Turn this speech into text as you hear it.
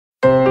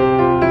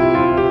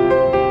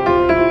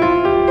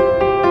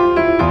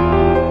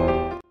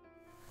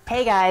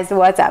Hey guys,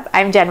 what's up?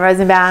 I'm Jen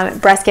Rosenbaum,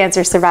 breast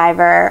cancer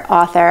survivor,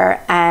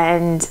 author,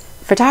 and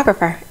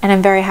photographer, and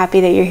I'm very happy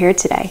that you're here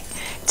today.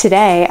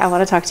 Today, I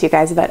want to talk to you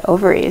guys about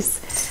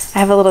ovaries. I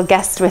have a little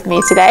guest with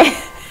me today.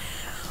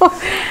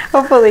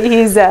 Hopefully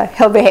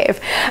he'll behave.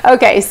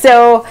 Okay,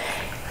 so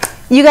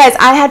you guys,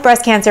 I had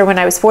breast cancer when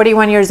I was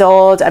 41 years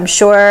old. I'm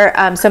sure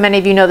so many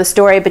of you know the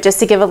story, but just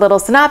to give a little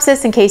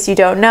synopsis in case you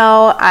don't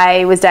know,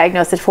 I was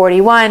diagnosed at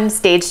 41,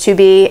 stage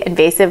 2B,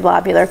 invasive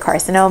lobular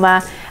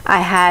carcinoma. I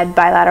had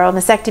bilateral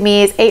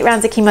mastectomies, 8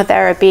 rounds of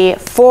chemotherapy,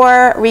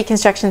 4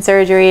 reconstruction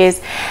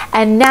surgeries,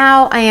 and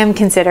now I am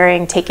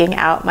considering taking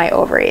out my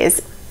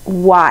ovaries.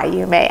 Why,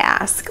 you may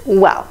ask?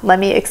 Well, let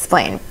me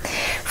explain.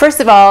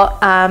 First of all,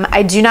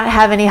 I do not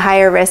have any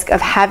higher risk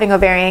of having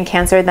ovarian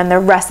cancer than the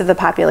rest of the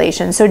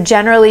population. So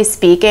generally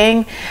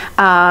speaking,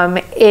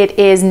 it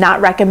is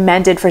not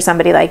recommended for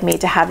somebody like me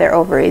to have their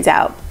ovaries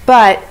out.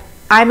 But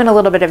I'm in a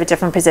little bit of a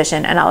different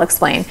position, and I'll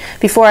explain.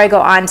 Before I go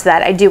on to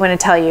that, I do want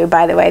to tell you,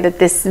 by the way, that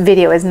this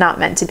video is not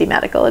meant to be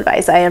medical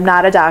advice. I am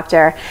not a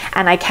doctor,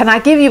 and I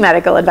cannot give you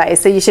medical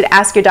advice, so you should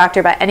ask your doctor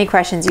about any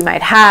questions you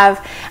might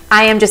have.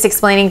 I am just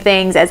explaining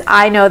things as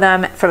I know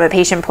them from a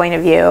patient point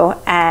of view,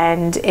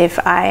 and if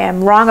I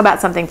am wrong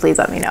about something, please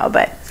let me know,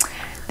 but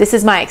this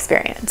is my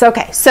experience.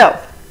 Okay, so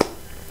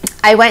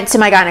I went to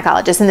my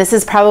gynecologist, and this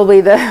is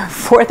probably the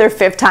 4th or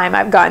 5th time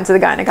I've gone to the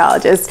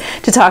gynecologist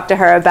to talk to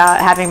her about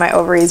having my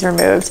ovaries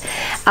removed.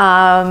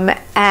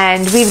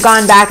 And we've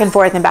gone back and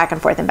forth and back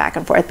and forth and back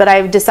and forth, but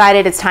I've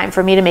decided it's time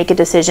for me to make a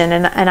decision,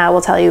 and I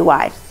will tell you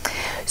why.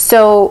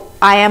 So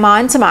I am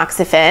on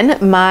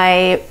tamoxifen.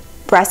 My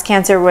breast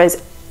cancer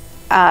was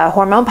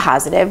hormone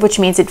positive, which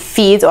means it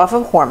feeds off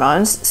of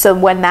hormones. So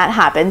when that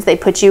happens, they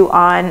put you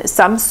on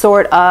some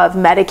sort of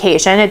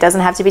medication. It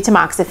doesn't have to be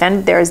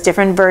tamoxifen. There's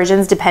different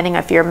versions depending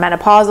if you're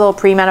menopausal,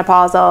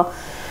 premenopausal,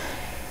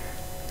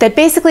 that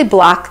basically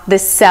block the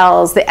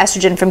cells, the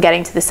estrogen from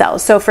getting to the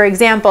cells. So for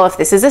example, if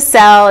this is a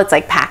cell, it's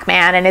like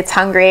Pac-Man and it's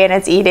hungry and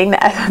it's eating the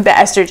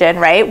estrogen,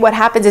 right? What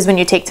happens is when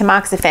you take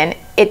tamoxifen,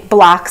 it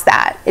blocks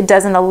that. It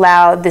doesn't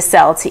allow the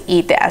cell to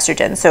eat the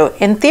estrogen. So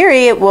in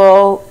theory, it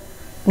will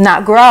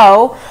not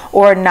grow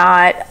or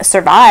not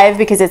survive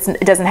because it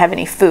doesn't have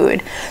any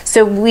food.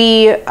 So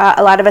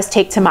a lot of us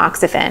take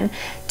tamoxifen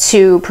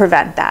to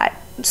prevent that.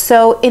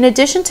 So in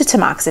addition to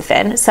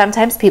tamoxifen,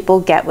 sometimes people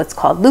get what's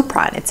called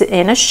Lupron. It's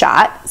in a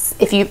shot.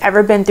 If you've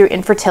ever been through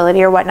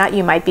infertility or whatnot,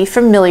 you might be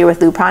familiar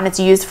with Lupron. It's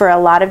used for a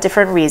lot of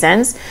different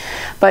reasons.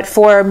 But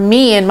for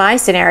me, in my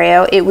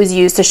scenario, it was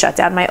used to shut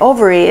down my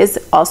ovaries,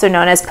 also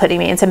known as putting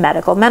me into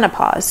medical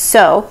menopause.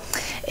 So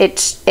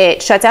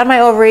it shut down my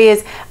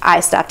ovaries.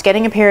 I stopped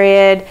getting a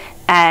period,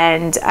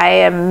 and I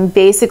am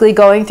basically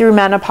going through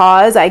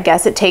menopause. I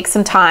guess it takes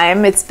some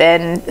time. It's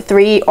been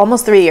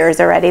almost 3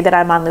 years already that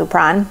I'm on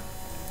Lupron.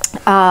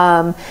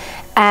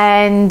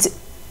 And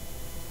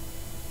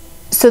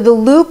so the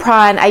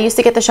Lupron, I used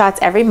to get the shots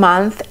every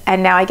month,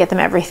 and now I get them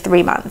every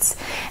 3 months.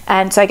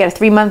 And so I get a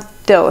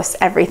 3-month dose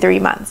every 3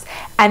 months.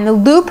 And the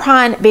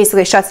Lupron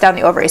basically shuts down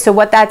the ovary. So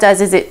what that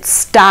does is it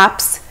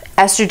stops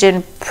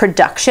estrogen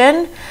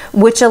production,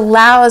 which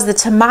allows the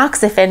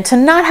tamoxifen to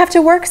not have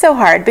to work so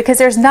hard because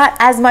there's not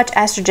as much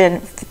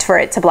estrogen for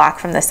it to block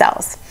from the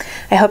cells.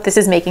 I hope this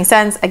is making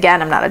sense.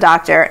 Again, I'm not a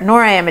doctor,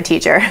 nor I am a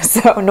teacher,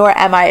 nor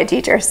am I a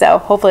teacher, so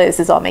hopefully this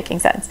is all making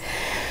sense.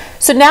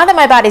 So now that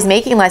my body's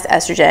making less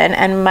estrogen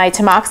and my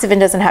tamoxifen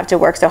doesn't have to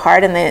work so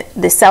hard, and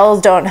the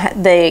cells don't,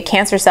 the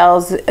cancer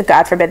cells,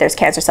 God forbid there's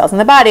cancer cells in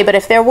the body, but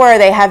if there were,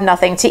 they have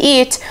nothing to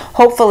eat,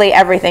 hopefully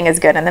everything is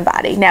good in the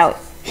body. Now,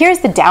 here's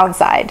the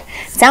downside.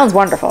 It sounds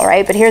wonderful,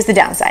 right? But here's the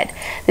downside.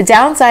 The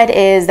downside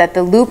is that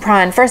the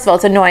Lupron, first of all,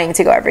 it's annoying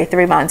to go every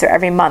 3 months or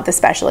every month,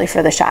 especially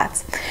for the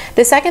shots.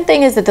 The second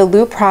thing is that the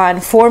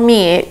Lupron, for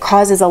me,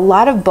 causes a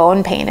lot of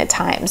bone pain at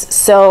times.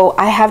 So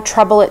I have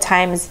trouble at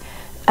times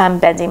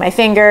bending my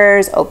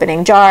fingers,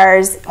 opening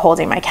jars,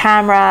 holding my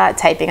camera,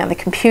 typing on the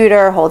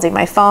computer, holding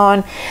my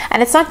phone.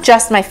 And it's not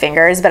just my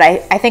fingers, but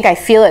I think I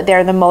feel it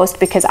there the most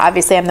because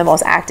obviously I'm the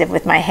most active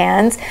with my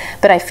hands,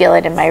 but I feel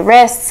it in my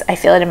wrists, I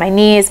feel it in my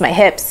knees, my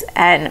hips,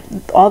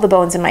 and all the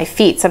bones in my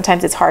feet.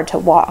 Sometimes it's hard to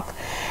walk.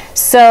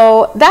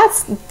 So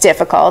that's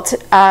difficult.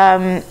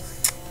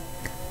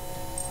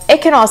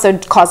 It can also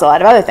cause a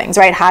lot of other things,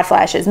 right? Hot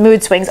flashes,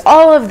 mood swings,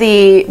 all of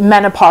the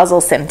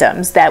menopausal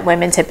symptoms that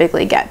women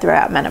typically get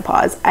throughout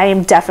menopause. I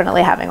am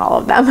definitely having all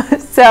of them.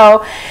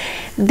 So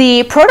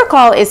the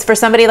protocol is for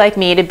somebody like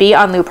me to be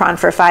on Lupron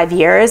for 5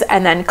 years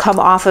and then come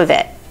off of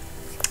it.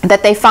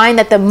 That they find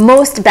that the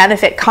most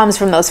benefit comes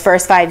from those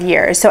first 5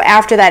 years. So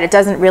after that, it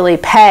doesn't really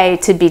pay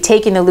to be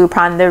taking the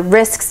Lupron. The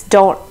risks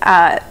don't,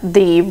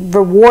 the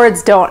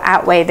rewards don't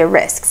outweigh the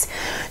risks.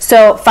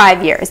 So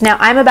 5 years. Now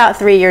I'm about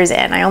 3 years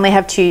in. I only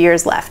have 2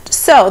 years left.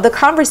 So the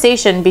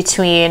conversation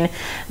between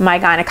my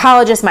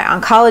gynecologist, my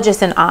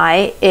oncologist, and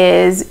I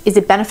is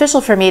it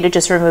beneficial for me to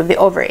just remove the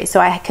ovary? So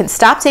I can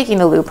stop taking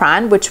the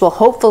Lupron, which will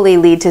hopefully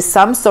lead to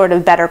some sort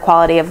of better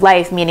quality of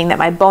life, meaning that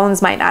my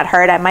bones might not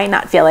hurt. I might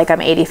not feel like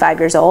I'm 85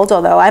 years old,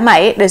 although I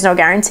might. There's no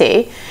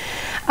guarantee.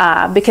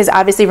 because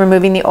obviously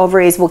removing the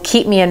ovaries will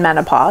keep me in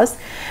menopause.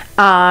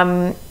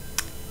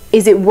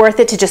 Is it worth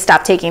it to just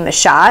stop taking the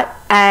shot?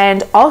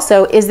 And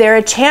also, is there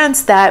a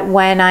chance that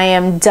when I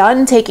am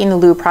done taking the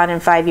Lupron in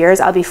 5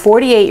 years, I'll be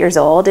 48 years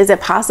old? Is it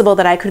possible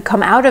that I could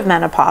come out of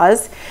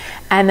menopause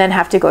and then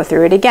have to go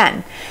through it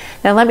again?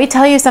 Now, let me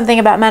tell you something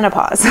about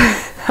menopause,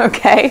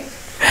 okay?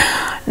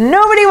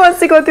 Nobody wants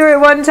to go through it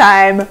one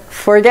time,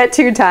 forget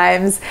 2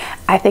 times.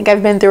 I think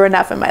I've been through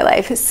enough in my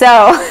life. So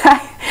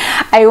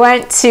I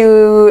went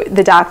to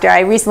the doctor. I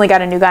recently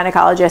got a new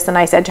gynecologist, and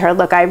I said to her,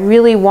 look, I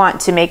really want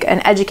to make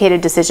an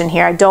educated decision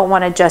here. I don't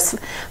want to just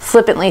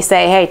flippantly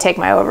say, hey, take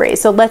my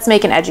ovaries. So let's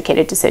make an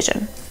educated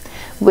decision,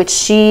 which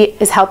she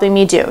is helping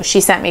me do. She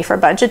sent me for a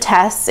bunch of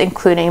tests,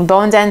 including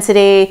bone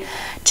density,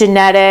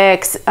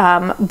 genetics,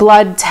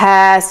 blood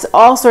tests,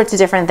 all sorts of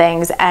different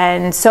things.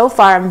 And so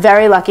far, I'm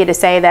very lucky to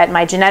say that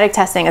my genetic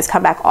testing has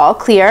come back all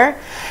clear.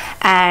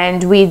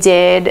 And we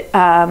did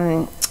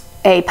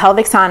a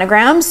pelvic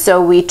sonogram.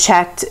 So we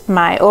checked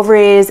my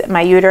ovaries,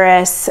 my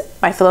uterus,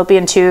 my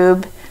fallopian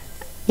tube.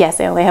 Yes,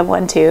 I only have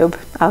one tube.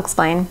 I'll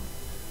explain.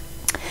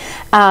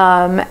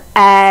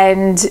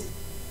 And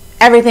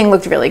everything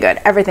looked really good.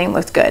 Everything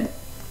looked good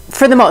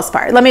for the most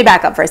part. Let me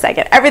back up for a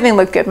second. Everything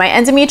looked good. My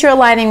endometrial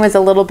lining was a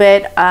little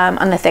bit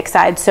on the thick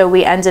side, so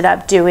we ended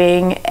up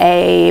doing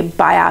a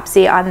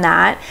biopsy on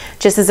that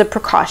just as a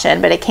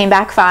precaution, but it came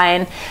back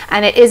fine,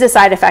 and it is a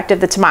side effect of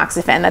the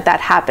tamoxifen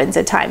that happens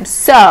at times.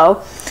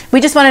 So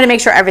we just wanted to make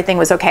sure everything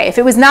was okay. If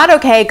it was not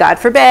okay, God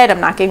forbid, I'm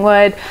knocking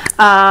wood,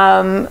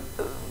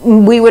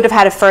 we would have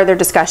had a further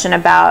discussion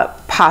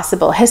about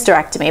possible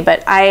hysterectomy,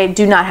 but I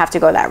do not have to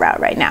go that route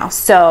right now.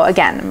 So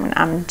again,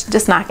 I'm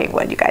just knocking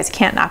wood. You guys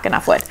can't knock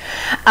enough wood.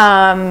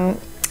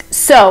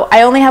 So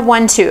I only have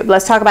one tube.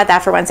 Let's talk about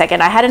that for 1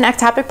 second. I had an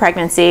ectopic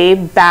pregnancy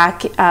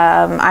back,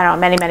 I don't know,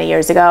 many, many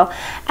years ago,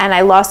 and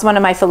I lost one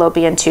of my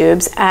fallopian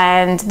tubes.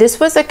 And this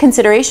was a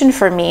consideration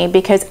for me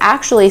because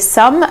actually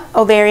some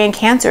ovarian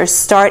cancers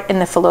start in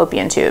the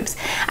fallopian tubes.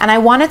 And I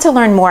wanted to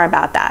learn more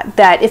about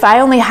that if I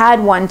only had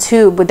one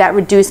tube, would that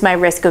reduce my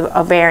risk of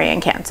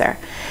ovarian cancer?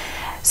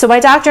 So my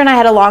doctor and I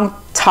had a long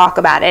talk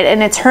about it,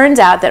 and it turns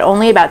out that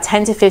only about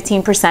 10 to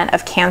 15%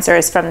 of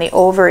cancers from the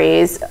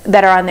ovaries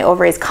that are on the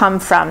ovaries come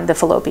from the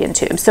fallopian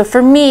tube. So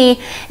for me,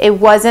 it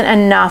wasn't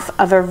enough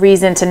of a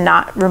reason to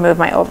not remove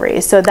my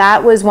ovaries. So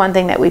that was one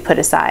thing that we put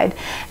aside.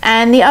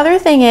 And the other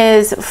thing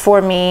is,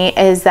 for me,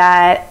 is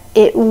that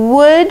it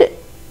would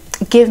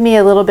give me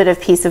a little bit of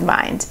peace of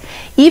mind.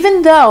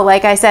 Even though,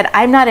 like I said,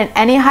 I'm not in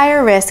any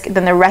higher risk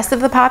than the rest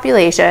of the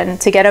population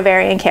to get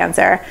ovarian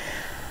cancer,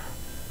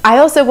 I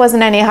also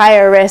wasn't any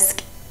higher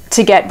risk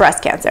to get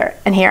breast cancer,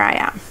 and here I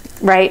am,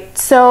 right?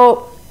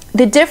 So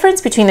the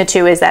difference between the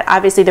two is that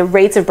obviously the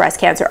rates of breast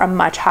cancer are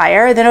much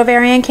higher than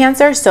ovarian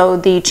cancer, so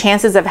the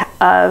chances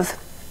of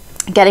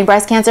getting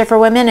breast cancer for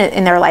women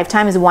in their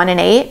lifetime is 1 in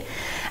 8,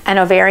 and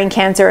ovarian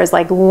cancer is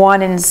like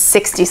 1 in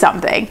 60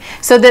 something.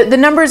 So the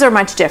numbers are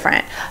much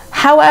different.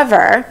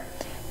 However,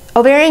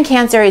 ovarian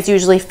cancer is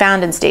usually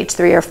found in stage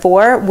 3 or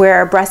 4,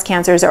 where breast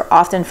cancers are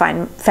often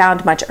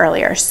found much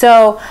earlier.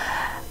 So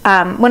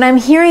when I'm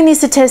hearing these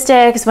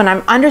statistics, when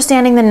I'm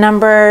understanding the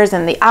numbers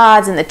and the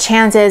odds and the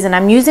chances, and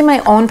I'm using my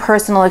own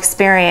personal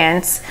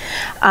experience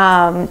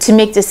to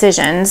make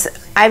decisions,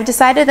 I've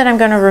decided that I'm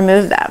going to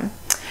remove them.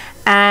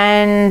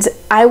 And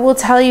I will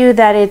tell you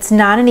that it's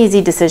not an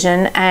easy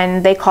decision.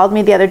 And they called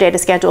me the other day to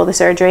schedule the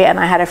surgery, and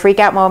I had a freak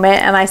out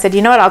moment, and I said,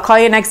 you know what, I'll call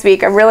you next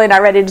week. I'm really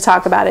not ready to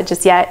talk about it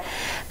just yet,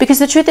 because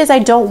the truth is I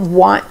don't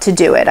want to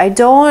do it. I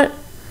don't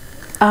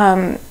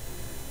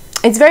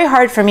it's very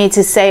hard for me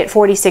to say at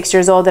 46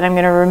 years old that I'm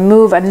going to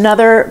remove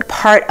another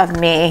part of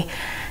me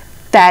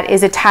that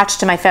is attached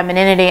to my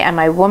femininity and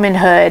my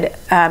womanhood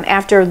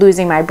after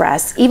losing my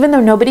breasts. Even though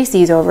nobody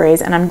sees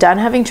ovaries and I'm done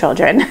having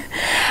children,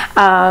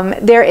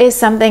 there is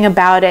something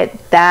about it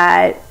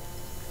that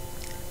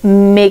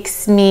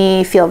makes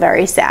me feel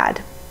very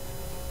sad.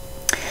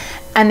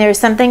 And there's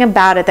something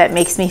about it that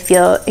makes me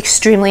feel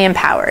extremely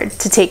empowered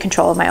to take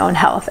control of my own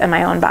health and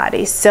my own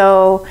body.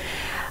 So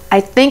I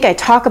think I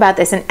talk about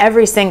this in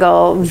every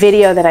single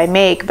video that I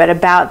make, but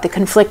about the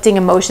conflicting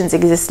emotions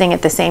existing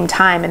at the same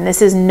time, and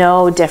this is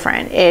no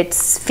different.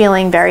 It's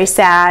feeling very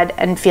sad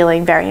and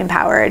feeling very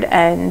empowered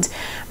and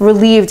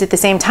relieved at the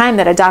same time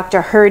that a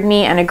doctor heard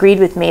me and agreed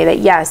with me that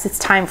yes, it's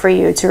time for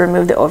you to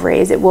remove the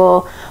ovaries. It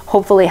will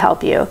hopefully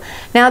help you.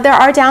 Now, there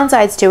are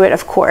downsides to it,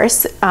 of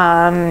course.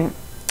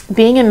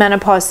 Being in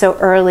menopause so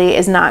early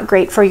is not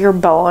great for your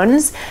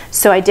bones.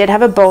 So I did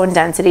have a bone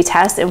density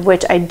test in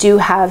which I do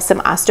have some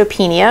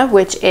osteopenia,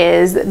 which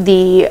is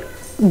the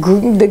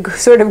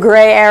sort of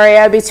gray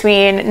area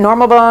between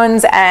normal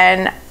bones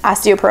and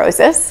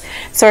osteoporosis,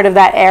 sort of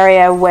that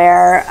area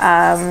where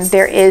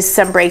there is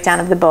some breakdown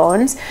of the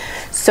bones.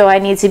 So I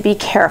need to be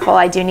careful.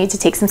 I do need to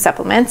take some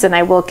supplements, and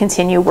I will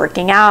continue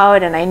working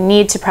out, and I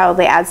need to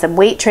probably add some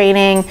weight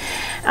training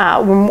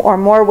or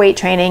more weight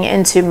training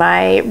into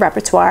my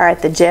repertoire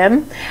at the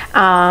gym.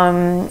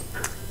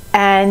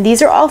 And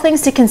these are all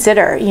things to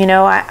consider. You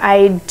know,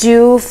 I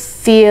do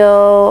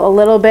feel a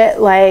little bit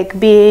like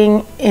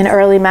being in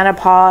early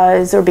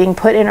menopause or being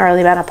put in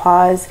early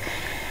menopause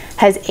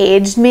has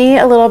aged me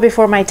a little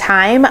before my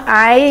time.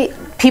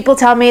 People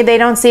tell me they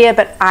don't see it,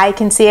 but I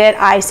can see it.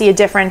 I see a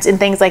difference in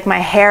things like my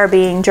hair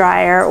being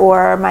drier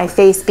or my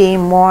face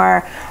being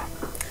more,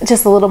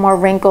 just a little more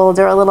wrinkled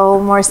or a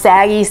little more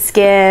saggy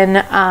skin.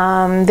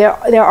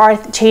 There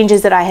are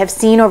changes that I have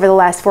seen over the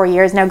last 4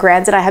 years. Now,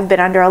 granted, I have been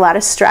under a lot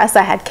of stress.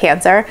 I had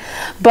cancer,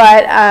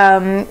 but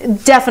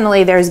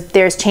definitely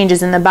there's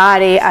changes in the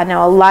body. I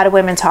know a lot of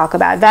women talk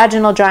about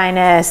vaginal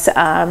dryness,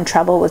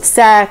 trouble with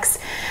sex.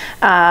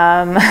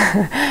 My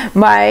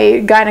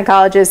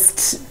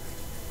gynecologist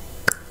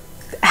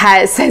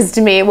says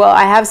to me, well,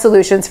 I have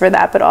solutions for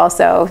that, but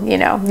also, you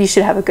know, you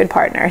should have a good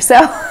partner. So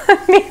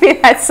maybe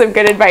that's some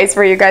good advice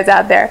for you guys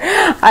out there.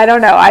 I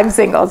don't know. I'm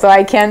single, so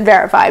I can't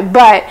verify.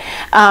 But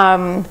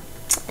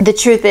the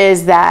truth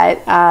is that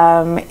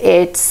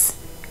it's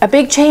a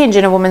big change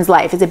in a woman's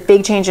life. It's a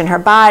big change in her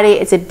body.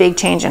 It's a big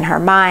change in her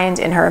mind,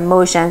 in her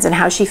emotions, and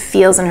how she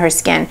feels in her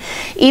skin.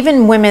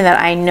 Even women that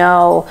I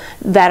know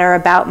that are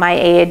about my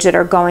age, that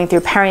are going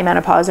through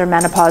perimenopause or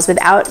menopause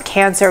without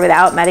cancer,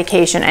 without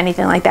medication,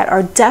 anything like that,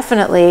 are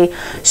definitely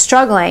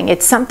struggling.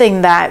 It's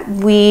something that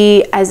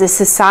we as a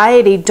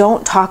society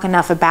don't talk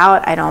enough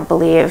about, I don't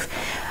believe.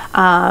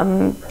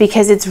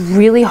 Because it's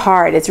really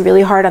hard. It's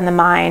really hard on the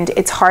mind.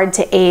 It's hard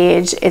to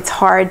age. It's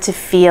hard to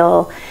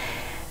feel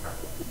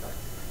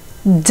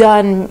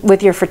done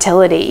with your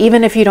fertility,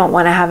 even if you don't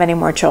want to have any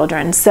more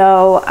children.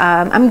 So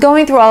I'm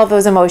going through all of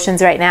those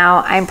emotions right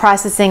now. I'm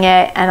processing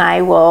it, and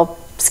I will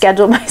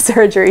schedule my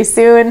surgery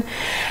soon.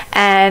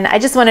 And I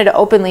just wanted to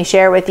openly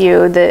share with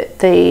you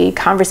the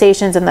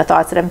conversations and the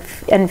thoughts that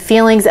and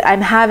feelings that I'm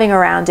having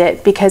around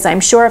it, because I'm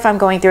sure if I'm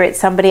going through it,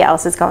 somebody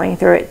else is going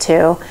through it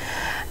too.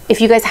 If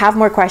you guys have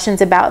more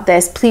questions about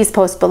this, please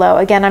post below.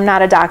 Again, I'm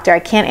not a doctor. I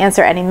can't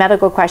answer any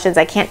medical questions.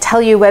 I can't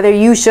tell you whether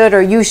you should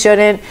or you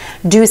shouldn't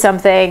do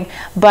something,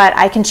 but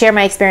I can share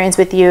my experience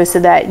with you so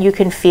that you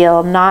can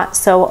feel not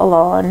so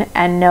alone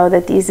and know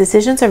that these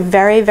decisions are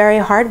very, very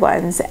hard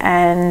ones.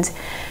 And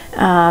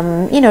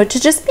you know, to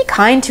just be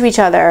kind to each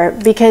other,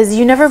 because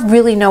you never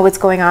really know what's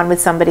going on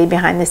with somebody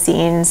behind the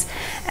scenes.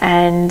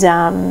 And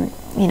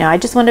you know, I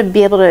just want to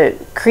be able to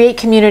create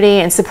community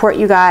and support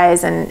you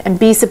guys and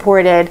be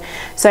supported.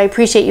 So I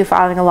appreciate you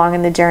following along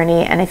in the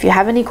journey. And if you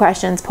have any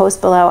questions,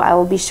 post below. I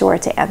will be sure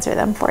to answer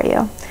them for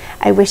you.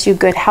 I wish you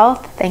good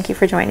health. Thank you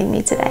for joining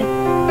me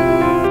today.